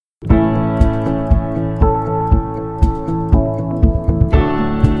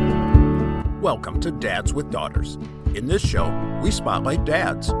Welcome to Dads with Daughters. In this show, we spotlight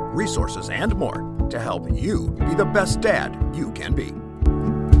dads, resources, and more to help you be the best dad you can be.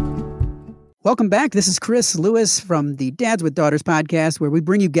 Welcome back. This is Chris Lewis from the Dads with Daughters podcast, where we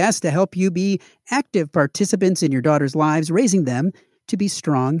bring you guests to help you be active participants in your daughters' lives, raising them to be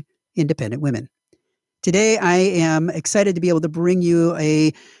strong, independent women. Today, I am excited to be able to bring you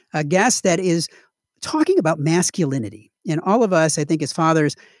a guest that is talking about masculinity. And all of us, I think, as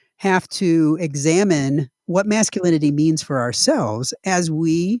fathers, have to examine what masculinity means for ourselves as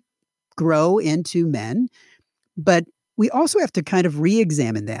we grow into men. But we also have to kind of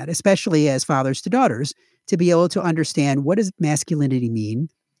re-examine that, especially as fathers to daughters, to be able to understand what does masculinity mean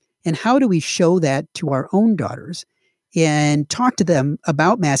and how do we show that to our own daughters and talk to them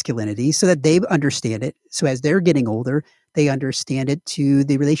about masculinity so that they understand it. So as they're getting older, they understand it to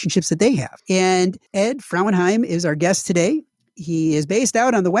the relationships that they have. And Ed Frauenheim is our guest today. He is based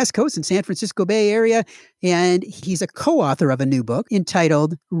out on the West Coast in San Francisco Bay Area, and he's a co-author of a new book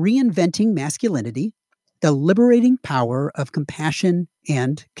entitled Reinventing Masculinity: The Liberating Power of Compassion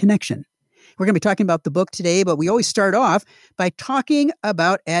and Connection. We're going to be talking about the book today, but we always start off by talking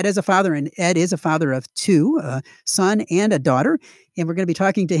about Ed as a father, and Ed is a father of two, a son and a daughter, and we're going to be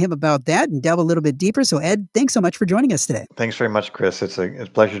talking to him about that and delve a little bit deeper. So Ed, thanks so much for joining us today. Thanks very much, Chris. It's a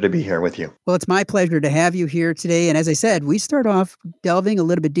pleasure to be here with you. Well, it's my pleasure to have you here today. And as I said, we start off delving a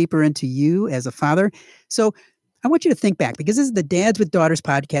little bit deeper into you as a father. So I want you to think back, because this is the Dads with Daughters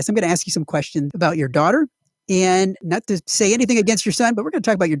podcast. I'm going to ask you some questions about your daughter. And not to say anything against your son, but we're going to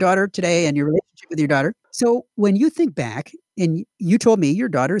talk about your daughter today and your relationship with your daughter. So when you think back, and you told me your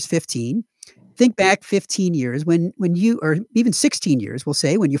daughter is 15, think back 15 years when you, or even 16 years, we'll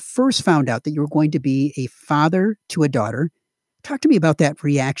say, when you first found out that you were going to be a father to a daughter. Talk to me about that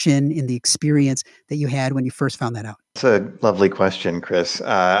reaction and the experience that you had when you first found that out. It's a lovely question, Chris.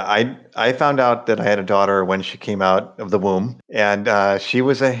 I found out that I had a daughter when she came out of the womb, and she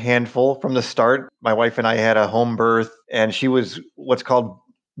was a handful from the start. My wife and I had a home birth, and she was what's called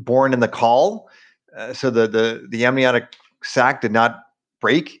born in the caul. So the amniotic sac did not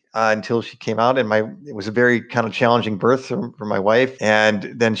break until she came out, and it was a very kind of challenging birth for my wife.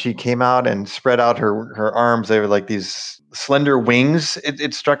 And then she came out and spread out her arms. They were like these slender wings.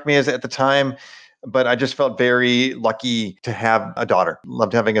 It struck me as at the time. But I just felt very lucky to have a daughter.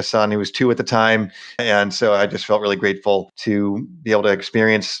 Loved having a son. He was 2 at the time. And so I just felt really grateful to be able to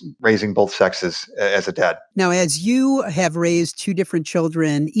experience raising both sexes as a dad. Now, as you have raised 2 different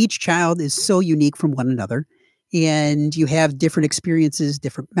children, each child is so unique from one another. And you have different experiences,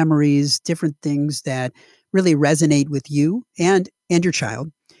 different memories, different things that really resonate with you and your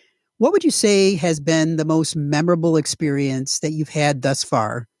child. What would you say has been the most memorable experience that you've had thus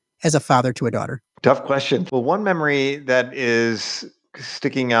far as a father to a daughter? Tough question. Well, one memory that is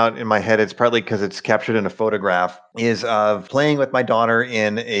sticking out in my head, it's partly because it's captured in a photograph, is of playing with my daughter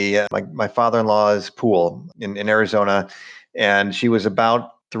in my father-in-law's pool in Arizona. And she was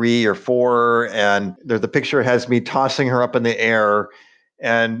about 3 or 4. And the picture has me tossing her up in the air.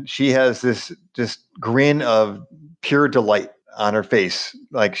 And she has this just grin of pure delight on her face.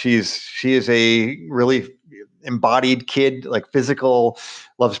 Like she is a really embodied kid, like physical,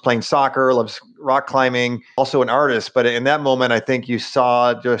 loves playing soccer, loves rock climbing, also an artist. But in that moment, I think you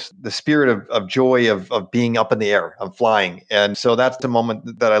saw just the spirit of joy of being up in the air, of flying. And so that's the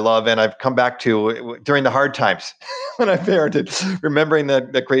moment that I love. And I've come back to during the hard times when I parented, remembering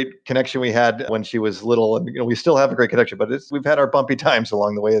that great connection we had when she was little. And we still have a great connection, but we've had our bumpy times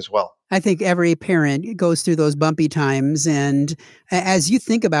along the way as well. I think every parent goes through those bumpy times. And as you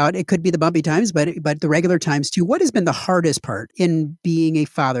think about it, could be the bumpy times, but the regular times too. What has been the hardest part in being a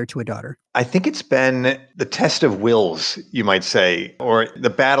father to a daughter? I think it's been the test of wills, you might say, or the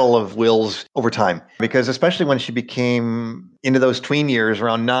battle of wills over time. Because especially when she became into those tween years,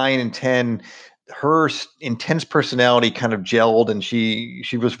 around 9 and 10, her intense personality kind of gelled, and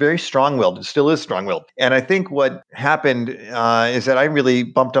she was very strong-willed and still is strong-willed. And I think what happened is that I really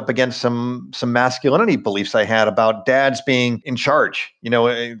bumped up against some masculinity beliefs I had about dads being in charge,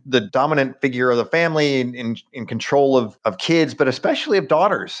 the dominant figure of the family, in control of kids, but especially of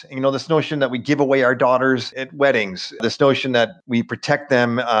daughters. This notion that we give away our daughters at weddings, this notion that we protect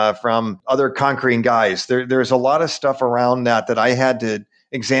them from other conquering guys. There's a lot of stuff around that I had to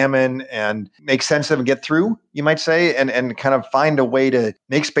examine and make sense of and get through, you might say, and kind of find a way to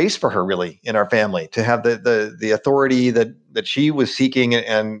make space for her really in our family, to have the authority that she was seeking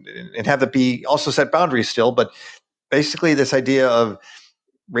and have it be also set boundaries still. But basically this idea of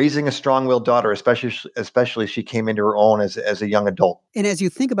raising a strong-willed daughter, especially she came into her own as a young adult. And as you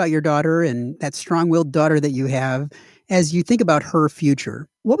think about your daughter and that strong-willed daughter that you have, as you think about her future,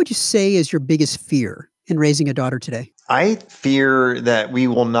 What would you say is your biggest fear in raising a daughter today? I fear that we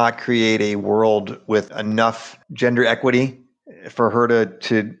will not create a world with enough gender equity for her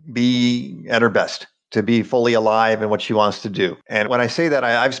to be at her best, to be fully alive in what she wants to do. And when I say that,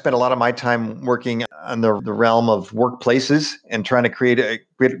 I've spent a lot of my time working on the realm of workplaces and trying to create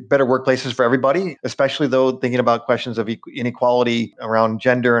better workplaces for everybody, especially though thinking about questions of inequality around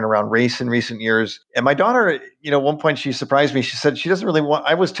gender and around race in recent years. And my daughter, at one point she surprised me. She said she doesn't really want,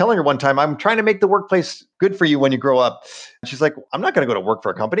 I was telling her one time, I'm trying to make the workplace good for you when you grow up. And she's like, I'm not going to go to work for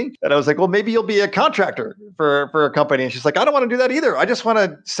a company. And I was like, well, maybe you'll be a contractor for a company. And she's like, I don't want to do that either. I just want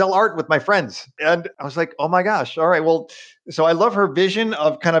to sell art with my friends. And I was like, oh my gosh. All right. Well, so I love her vision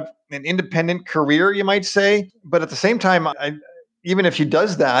of kind of an independent career, you might say. But at the same time, even if she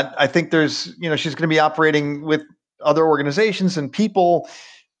does that, I think there's, she's going to be operating with other organizations and people.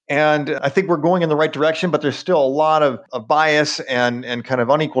 And I think we're going in the right direction, but there's still a lot of bias and kind of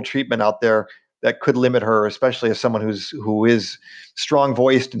unequal treatment out there that could limit her, especially as someone who is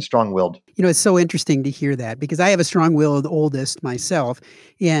strong-voiced and strong-willed. It's so interesting to hear that because I have a strong-willed oldest myself,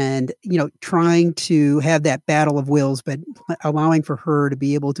 and trying to have that battle of wills, but allowing for her to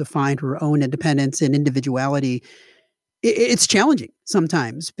be able to find her own independence and individuality, it's challenging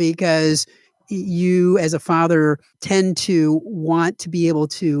sometimes because you as a father tend to want to be able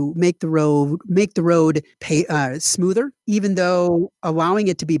to make the road smoother, even though allowing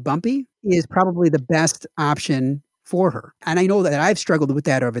it to be bumpy is probably the best option for her. And I know that I've struggled with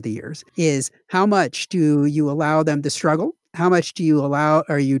that over the years, is how much do you allow them to struggle? How much do you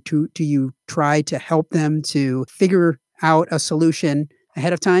do you try to help them to figure out a solution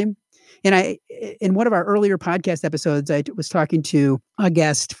ahead of time? And in one of our earlier podcast episodes, I was talking to a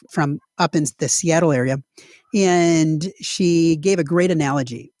guest from up in the Seattle area, and she gave a great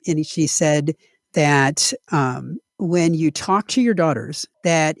analogy. And she said that when you talk to your daughters,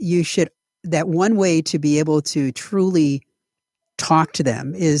 that one way to be able to truly talk to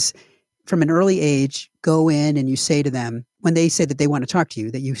them is from an early age, go in and you say to them, when they say that they want to talk to you,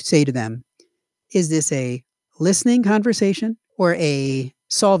 that you say to them, is this a listening conversation or a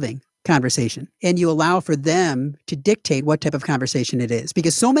solving conversation? And you allow for them to dictate what type of conversation it is.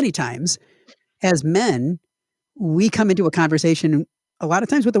 Because so many times as men, we come into a conversation a lot of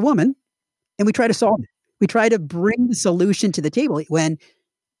times with a woman and we try to solve it. We try to bring the solution to the table when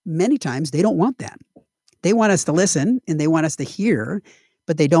many times they don't want that. They want us to listen and they want us to hear,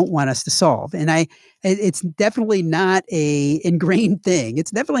 but they don't want us to solve. And it's definitely not a ingrained thing.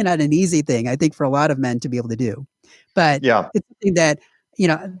 It's definitely not an easy thing, I think, for a lot of men to be able to do. But it's something that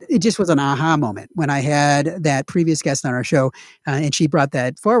it just was an aha moment when I had that previous guest on our show, and she brought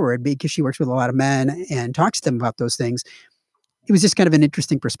that forward because she works with a lot of men and talks to them about those things. It was just kind of an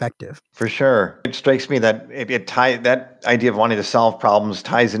interesting perspective. For sure. It strikes me that that idea of wanting to solve problems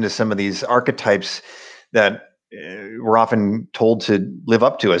ties into some of these archetypes that we're often told to live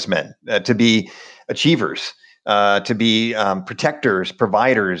up to as men, to be achievers, to be protectors,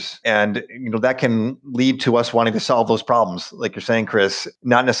 providers. And, that can lead to us wanting to solve those problems. Like you're saying, Chris,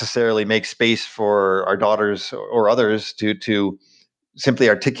 not necessarily make space for our daughters or others to simply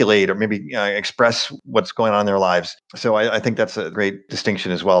articulate or maybe express what's going on in their lives. So I think that's a great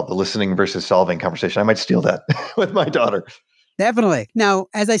distinction as well, the listening versus solving conversation. I might steal that with my daughter. Definitely. Now,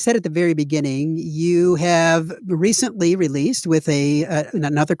 as I said at the very beginning, you have recently released with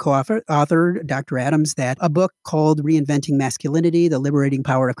another co-author, Dr. Adams, a book called Reinventing Masculinity, The Liberating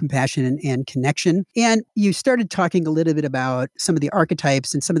Power of Compassion and Connection. And you started talking a little bit about some of the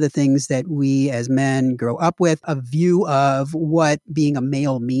archetypes and some of the things that we as men grow up with, a view of what being a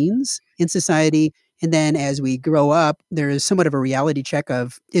male means in society. And then as we grow up, there is somewhat of a reality check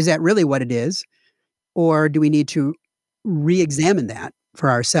of, is that really what it is? Or do we need to re-examine that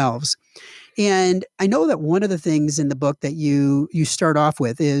for ourselves? And I know that one of the things in the book that you start off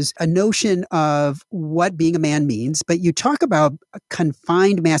with is a notion of what being a man means, but you talk about a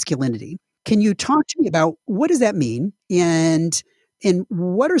confined masculinity. Can you talk to me about what does that mean? And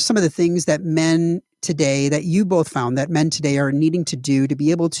what are some of the things that men today, that you both found that men today are needing to do to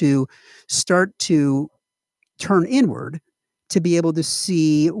be able to start to turn inward, to be able to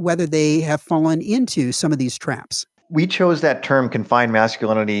see whether they have fallen into some of these traps? We chose that term confined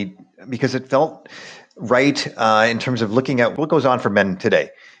masculinity because it felt right in terms of looking at what goes on for men today.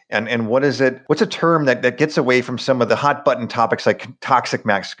 And what's a term that gets away from some of the hot button topics like toxic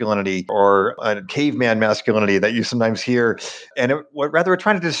masculinity or caveman masculinity that you sometimes hear. And rather we're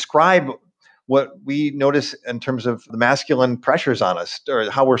trying to describe what we notice in terms of the masculine pressures on us or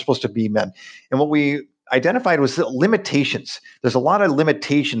how we're supposed to be men. And what we identified was the limitations. There's a lot of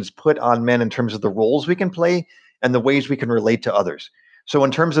limitations put on men in terms of the roles we can play and the ways we can relate to others. So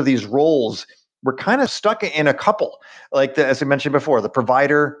in terms of these roles, we're kind of stuck in a couple, like as I mentioned before, the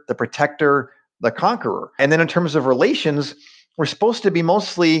provider, the protector, the conqueror. And then in terms of relations, we're supposed to be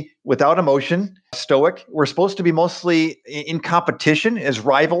mostly without emotion, stoic. We're supposed to be mostly in competition as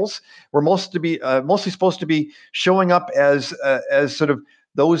rivals. We're mostly supposed to be showing up as sort of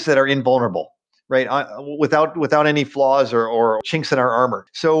those that are invulnerable, right? Without any flaws or chinks in our armor.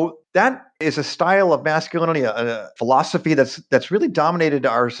 So that is a style of masculinity, a philosophy that's really dominated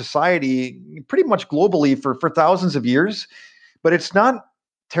our society pretty much globally for thousands of years, but it's not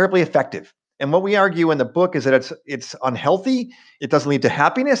terribly effective. And what we argue in the book is that it's unhealthy, it doesn't lead to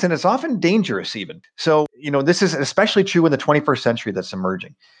happiness, and it's often dangerous even. So, this is especially true in the 21st century that's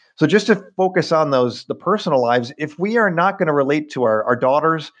emerging. So just to focus on the personal lives, if we are not going to relate to our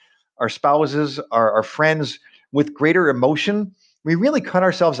daughters, our spouses, our friends with greater emotion, we really cut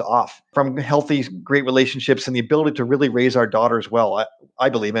ourselves off from healthy, great relationships and the ability to really raise our daughters well, I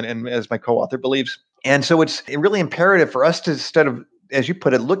believe, and as my co-author believes. And so it's really imperative for us to, instead of, as you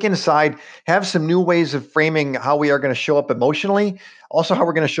put it, look inside, have some new ways of framing how we are going to show up emotionally, also how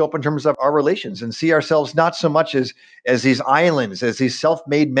we're going to show up in terms of our relations, and see ourselves not so much as these islands, as these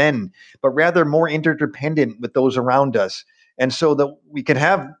self-made men, but rather more interdependent with those around us. And so that we can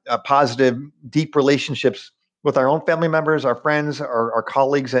have positive, deep relationships with our own family members, our friends, our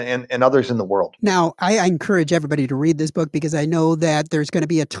colleagues, and others in the world. Now, I encourage everybody to read this book because I know that there's going to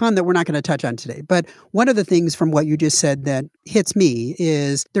be a ton that we're not going to touch on today. But one of the things from what you just said that hits me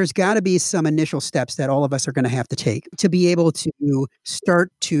is there's got to be some initial steps that all of us are going to have to take to be able to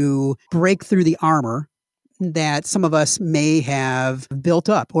start to break through the armor that some of us may have built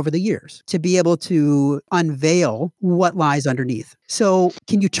up over the years, to be able to unveil what lies underneath. So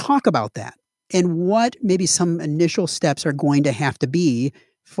can you talk about that? And what maybe some initial steps are going to have to be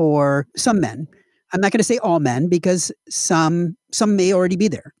for some men? I'm not going to say all men because some may already be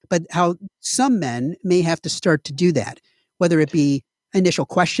there, but how some men may have to start to do that, whether it be initial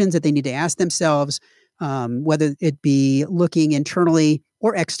questions that they need to ask themselves, whether it be looking internally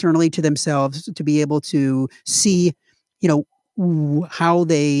or externally to themselves to be able to see, how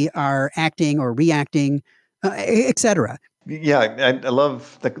they are acting or reacting, et cetera. Yeah, I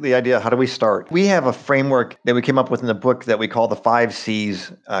love the idea. How do we start? We have a framework that we came up with in the book that we call the 5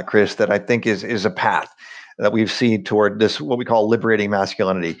 C's, Chris, that I think is a path that we've seen toward this, what we call liberating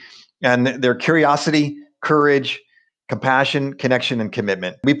masculinity. And they're curiosity, courage, compassion, connection, and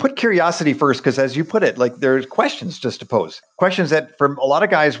commitment. We put curiosity first because, as you put it, like there's questions just to pose. Questions that for a lot of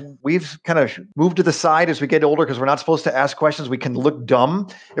guys, we've kind of moved to the side as we get older because we're not supposed to ask questions. We can look dumb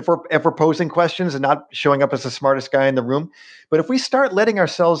if we're posing questions and not showing up as the smartest guy in the room. But if we start letting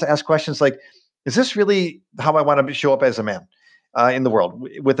ourselves ask questions like, is this really how I want to show up as a man? In the world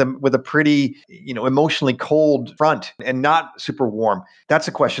with a pretty, emotionally cold front and not super warm. That's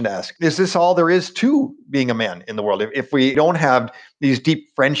a question to ask. Is this all there is to being a man in the world? If we don't have these deep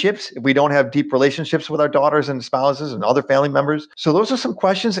friendships, if we don't have deep relationships with our daughters and spouses and other family members. So those are some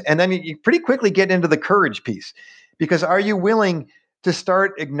questions. And then you pretty quickly get into the courage piece, because are you willing to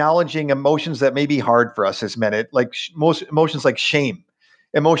start acknowledging emotions that may be hard for us as men? Most emotions like shame,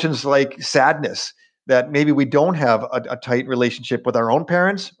 emotions like sadness, that maybe we don't have a tight relationship with our own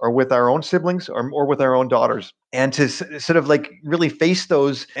parents or with our own siblings or with our own daughters. And to sort of like really face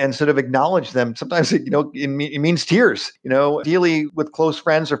those and sort of acknowledge them. Sometimes, it means tears, ideally with close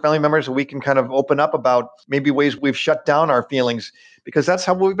friends or family members, we can kind of open up about maybe ways we've shut down our feelings, because that's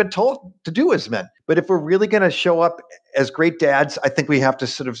how we've been told to do as men. But if we're really going to show up as great dads, I think we have to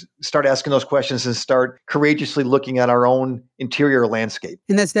sort of start asking those questions and start courageously looking at our own interior landscape.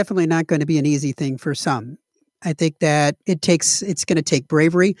 And that's definitely not going to be an easy thing for some. I think that it's going to take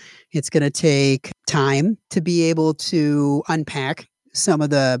bravery. It's going to take time to be able to unpack some of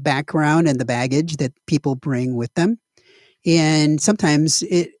the background and the baggage that people bring with them. And sometimes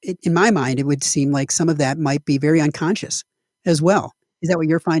in my mind, it would seem like some of that might be very unconscious as well. Is that what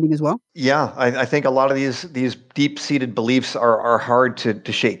you're finding as well? Yeah, I think a lot of these deep-seated beliefs are hard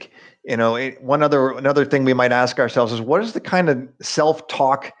to shake. Another thing we might ask ourselves is, what is the kind of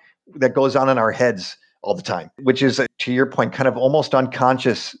self-talk that goes on in our heads all the time, which is, to your point, kind of almost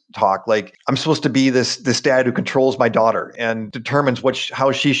unconscious talk. Like, I'm supposed to be this dad who controls my daughter and determines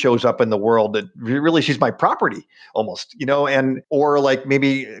how she shows up in the world. That really, she's my property almost, or like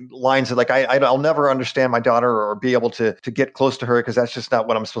maybe lines that like, I'll never understand my daughter or be able to get close to her because that's just not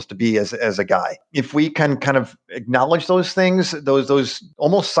what I'm supposed to be as a guy. If we can kind of acknowledge those things, those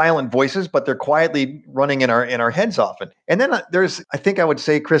almost silent voices, but they're quietly running in our heads often. And then I think I would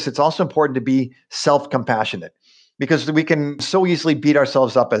say, Chris, it's also important to be self-compassionate. because we can so easily beat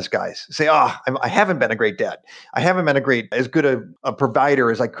ourselves up as guys. Say, I haven't been a great dad. I haven't been as good a provider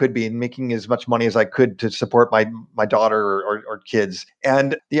as I could be and making as much money as I could to support my daughter or kids.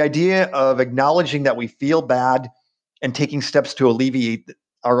 And the idea of acknowledging that we feel bad and taking steps to alleviate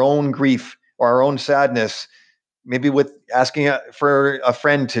our own grief or our own sadness, maybe with asking for a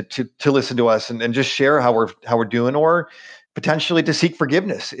friend to listen to us and just share how we're doing, or potentially to seek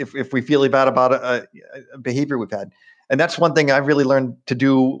forgiveness if we feel bad about a behavior we've had. And that's one thing I've really learned to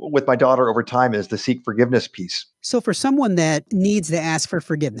do with my daughter over time, is the seek forgiveness piece. So for someone that needs to ask for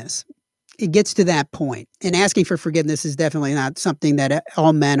forgiveness, it gets to that point, and asking for forgiveness is definitely not something that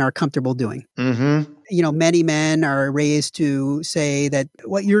all men are comfortable doing. Mm-hmm. Many men are raised to say that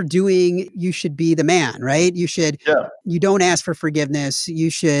what you're doing, you should be the man, right? You don't ask for forgiveness. You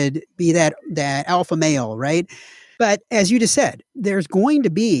should be that alpha male, right? But as you just said, there's going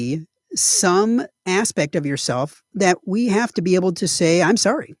to be some aspect of yourself that we have to be able to say, I'm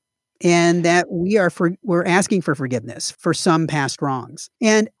sorry. And that we're asking for forgiveness for some past wrongs.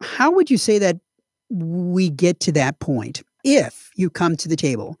 And how would you say that we get to that point if you come to the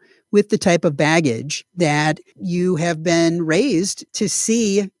table with the type of baggage that you have been raised to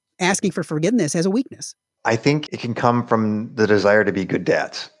see asking for forgiveness as a weakness? I think it can come from the desire to be good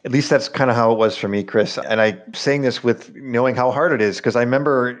dads. At least that's kind of how it was for me, Chris. And I'm saying this with knowing how hard it is, because I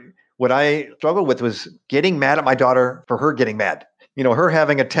remember what I struggled with was getting mad at my daughter for her getting mad. Her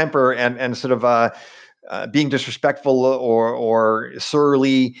having a temper and sort of being disrespectful or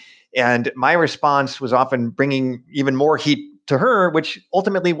surly. And my response was often bringing even more heat to her, which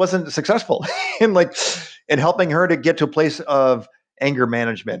ultimately wasn't successful in helping her to get to a place of anger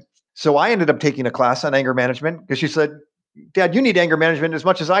management. So I ended up taking a class on anger management because she said, Dad, you need anger management as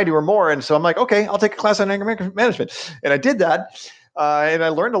much as I do or more. And so I'm like, okay, I'll take a class on anger management. And I did that. And I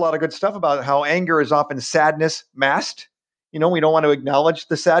learned a lot of good stuff about how anger is often sadness masked. We don't want to acknowledge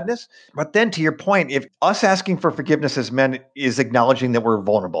the sadness. But then to your point, if us asking for forgiveness as men is acknowledging that we're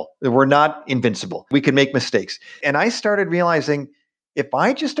vulnerable, that we're not invincible, we can make mistakes. And I started realizing if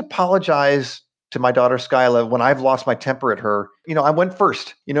I just apologize to my daughter, Skyla, when I've lost my temper at her, I went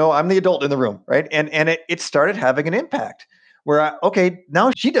first. I'm the adult in the room, right? And it started having an impact where,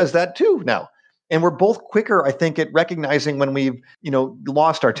 now she does that too now. And we're both quicker, I think, at recognizing when we've,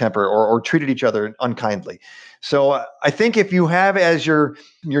 lost our temper or treated each other unkindly. So I think if you have as your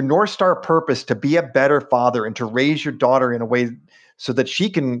North Star purpose to be a better father and to raise your daughter in a way so that she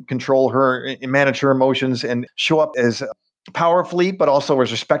can control her and manage her emotions and show up as powerfully, but also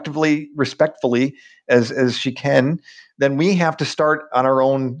as respectfully as she can, then we have to start on our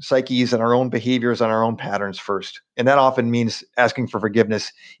own psyches and our own behaviors and our own patterns first. And that often means asking for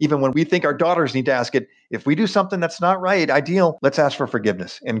forgiveness. Even when we think our daughters need to ask it, if we do something that's not right, ideal, let's ask for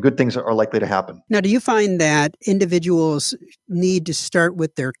forgiveness and good things are likely to happen. Now, do you find that individuals need to start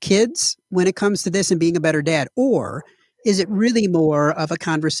with their kids when it comes to this and being a better dad? Or is it really more of a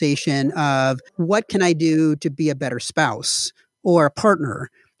conversation of what can I do to be a better spouse or a partner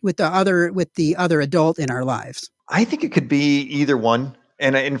with the other adult in our lives? I think it could be either one.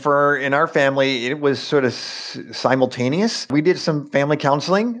 And in our family, it was sort of simultaneous. We did some family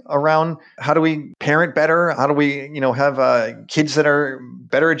counseling around how do we parent better? How do we, have kids that are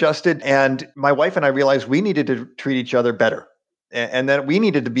better adjusted? And my wife and I realized we needed to treat each other better. And that we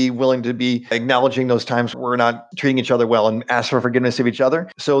needed to be willing to be acknowledging those times we're not treating each other well and ask for forgiveness of each other.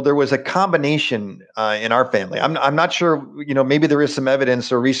 So there was a combination in our family. I'm not sure, maybe there is some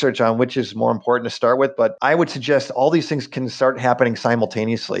evidence or research on which is more important to start with, but I would suggest all these things can start happening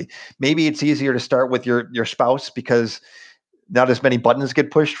simultaneously. Maybe it's easier to start with your spouse because not as many buttons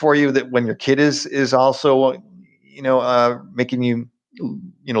get pushed for you that when your kid is also, making you,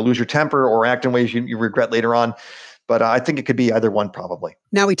 lose your temper or act in ways you regret later on. But I think it could be either one, probably.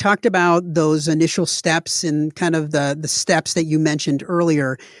 Now, we talked about those initial steps and kind of the steps that you mentioned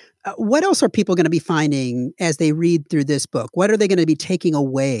earlier. What else are people going to be finding as they read through this book? What are they going to be taking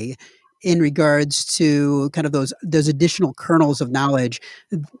away in regards to kind of those additional kernels of knowledge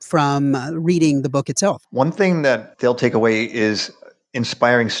from reading the book itself? One thing that they'll take away is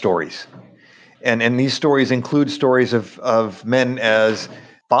inspiring stories. And these stories include stories of men as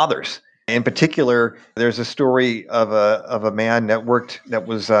fathers. In particular, there's a story of a man that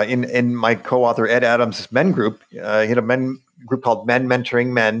was in my co-author Ed Adams' men group. He had a men group called Men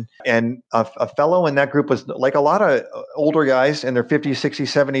Mentoring Men, and a fellow in that group was like a lot of older guys in their 50s,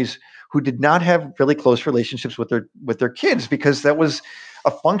 60s, 70s who did not have really close relationships with their kids because that was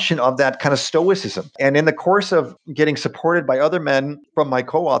a function of that kind of stoicism. And in the course of getting supported by other men from my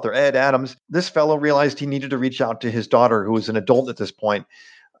co-author Ed Adams, this fellow realized he needed to reach out to his daughter, who was an adult at this point,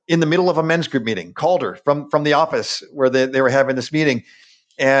 in the middle of a men's group meeting, called her from the office where they were having this meeting,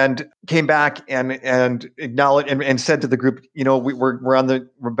 and came back and acknowledged and said to the group, we're on the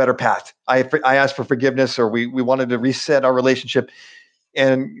better path. I asked for forgiveness, or we wanted to reset our relationship.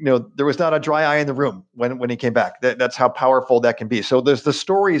 And there was not a dry eye in the room when he came back. That's how powerful that can be. So the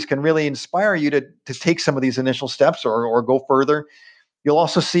stories can really inspire you to take some of these initial steps or go further. You'll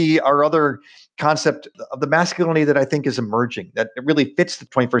also see our other concept of the masculinity that I think is emerging, that it really fits the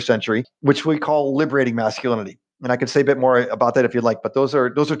 21st century, which we call liberating masculinity. And I could say a bit more about that if you'd like, but those are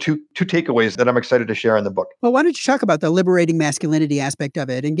two takeaways that I'm excited to share in the book. Well, why don't you talk about the liberating masculinity aspect of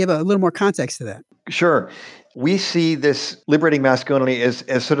it and give a little more context to that? Sure. We see this liberating masculinity as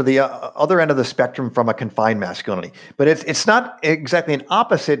sort of the other end of the spectrum from a confined masculinity. But it's not exactly an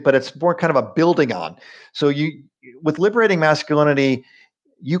opposite, but it's more kind of a building on. So with liberating masculinity,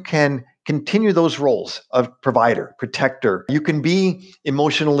 you can continue those roles of provider, protector. You can be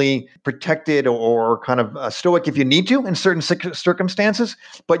emotionally protected or kind of stoic if you need to in certain circumstances,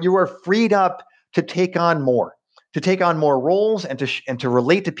 but you are freed up to take on more roles and to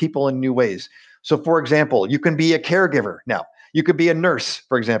relate to people in new ways. So, for example, you can be a caregiver now. You could be a nurse,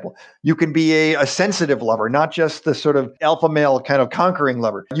 for example. You can be a sensitive lover, not just the sort of alpha male kind of conquering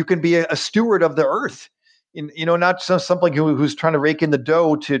lover. You can be a steward of the earth. Not somebody who's trying to rake in the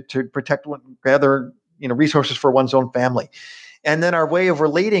dough to protect, gather resources for one's own family. And then our way of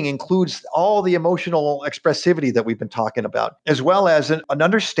relating includes all the emotional expressivity that we've been talking about, as well as an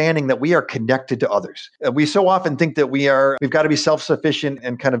understanding that we are connected to others. We so often think that we've got to be self-sufficient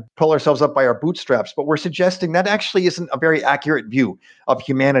and kind of pull ourselves up by our bootstraps, but we're suggesting that actually isn't a very accurate view of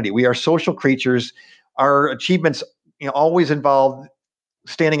humanity. We are social creatures. Our achievements always involve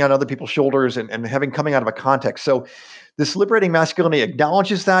standing on other people's shoulders and coming out of a context. So this liberating masculinity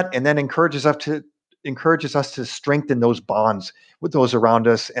acknowledges that and then encourages us to strengthen those bonds with those around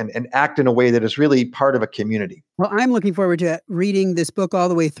us and act in a way that is really part of a community. Well, I'm looking forward to reading this book all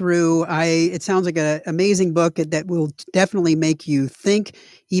the way through. It sounds like an amazing book that will definitely make you think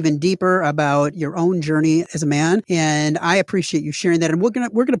even deeper about your own journey as a man. And I appreciate you sharing that. And we're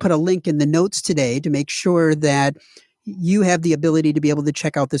gonna put a link in the notes today to make sure that you have the ability to be able to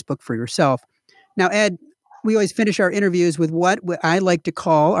check out this book for yourself. Now, Ed, we always finish our interviews with what I like to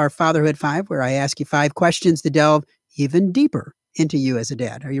call our Fatherhood 5, where I ask you 5 questions to delve even deeper into you as a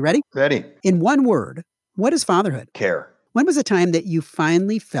dad. Are you ready? Ready. In one word, what is fatherhood? Care. When was the time that you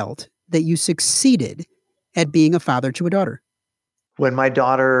finally felt that you succeeded at being a father to a daughter? When my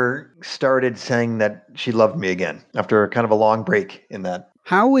daughter started saying that she loved me again after kind of a long break in that.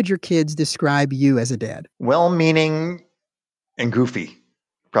 How would your kids describe you as a dad? Well-meaning and goofy,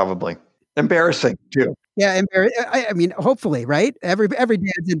 probably. Embarrassing, too. Yeah, I mean, hopefully, right? Every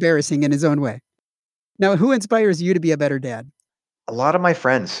dad's embarrassing in his own way. Now, who inspires you to be a better dad? A lot of my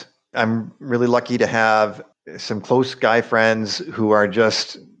friends. I'm really lucky to have some close guy friends who are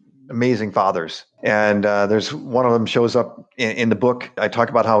just amazing fathers. And there's one of them shows up in the book. I talk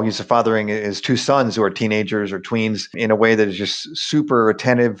about how he's fathering his 2 sons who are teenagers or tweens in a way that is just super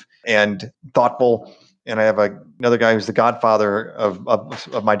attentive and thoughtful. And I have another guy who's the godfather of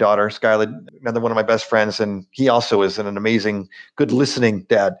my daughter, Skylar, another one of my best friends. And he also is an amazing, good listening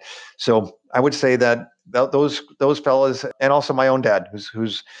dad. So I would say that those fellas, and also my own dad,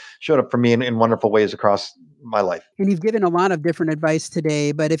 who's showed up for me in wonderful ways across my life. And you've given a lot of different advice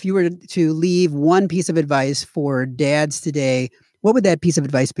today, but if you were to leave one piece of advice for dads today, what would that piece of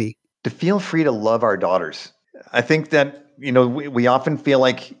advice be? To feel free to love our daughters. I think that, we often feel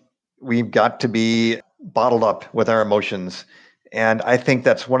like we've got to be bottled up with our emotions. And I think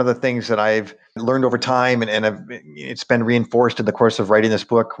that's one of the things that I've learned over time, and it's been reinforced in the course of writing this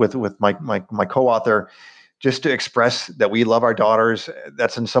book with my co-author, just to express that we love our daughters.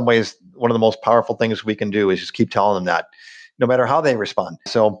 That's in some ways one of the most powerful things we can do, is just keep telling them that, no matter how they respond.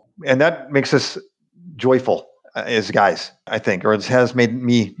 So, and that makes us joyful as guys, I think, or it has made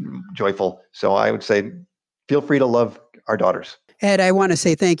me joyful. So I would say, feel free to love our daughters. Ed, I want to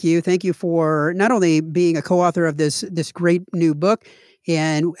say thank you. Thank you for not only being a co-author of this great new book,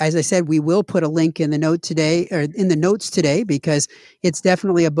 and as I said, we will put a link in the notes today, because it's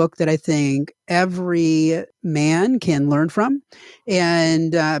definitely a book that I think every man can learn from.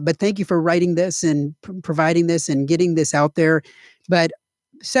 And but thank you for writing this and providing this and getting this out there. But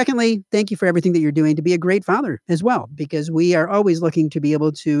secondly, thank you for everything that you're doing to be a great father as well, because we are always looking to be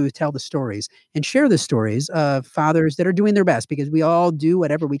able to tell the stories and share the stories of fathers that are doing their best, because we all do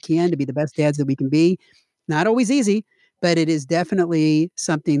whatever we can to be the best dads that we can be. Not always easy, but it is definitely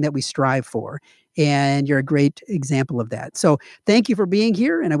something that we strive for. And you're a great example of that. So thank you for being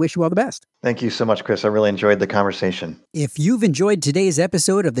here, and I wish you all the best. Thank you so much, Chris. I really enjoyed the conversation. If you've enjoyed today's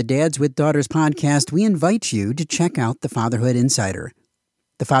episode of the Dads with Daughters podcast, we invite you to check out the Fatherhood Insider.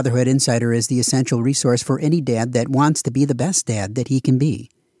 The Fatherhood Insider is the essential resource for any dad that wants to be the best dad that he can be.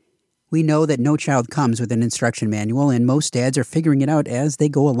 We know that no child comes with an instruction manual, and most dads are figuring it out as they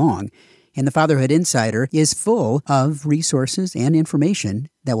go along. And the Fatherhood Insider is full of resources and information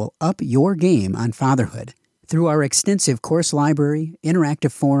that will up your game on fatherhood. Through our extensive course library,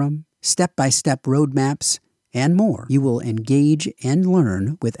 interactive forum, step-by-step roadmaps, and more, you will engage and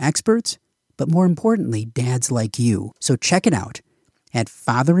learn with experts, but more importantly, dads like you. So check it out at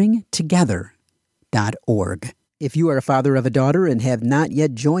fatheringtogether.org. If you are a father of a daughter and have not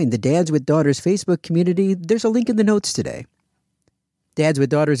yet joined the Dads with Daughters Facebook community, there's a link in the notes today. Dads with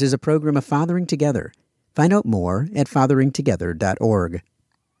Daughters is a program of Fathering Together. Find out more at fatheringtogether.org.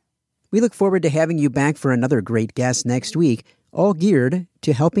 We look forward to having you back for another great guest next week, all geared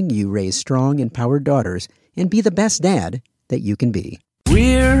to helping you raise strong, empowered daughters and be the best dad that you can be.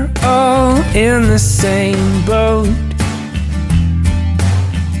 We're all in the same boat,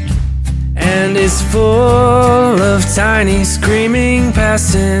 and it's full of tiny screaming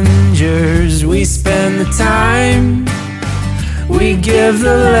passengers. We spend the time, we give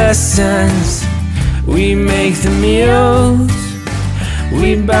the lessons, we make the meals,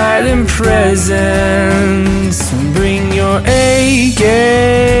 we buy them presents. Bring your A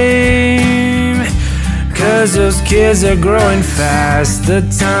game, 'cause those kids are growing fast. The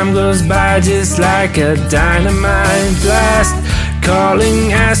time goes by just like a dynamite blast.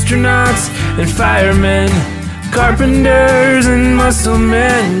 Calling astronauts and firemen, carpenters and muscle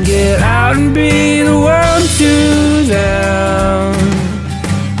men. Get out and be the world to them.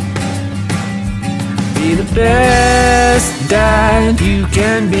 Be the best dad you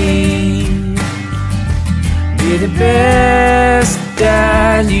can be. Be the best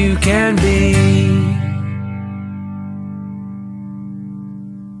dad you can be.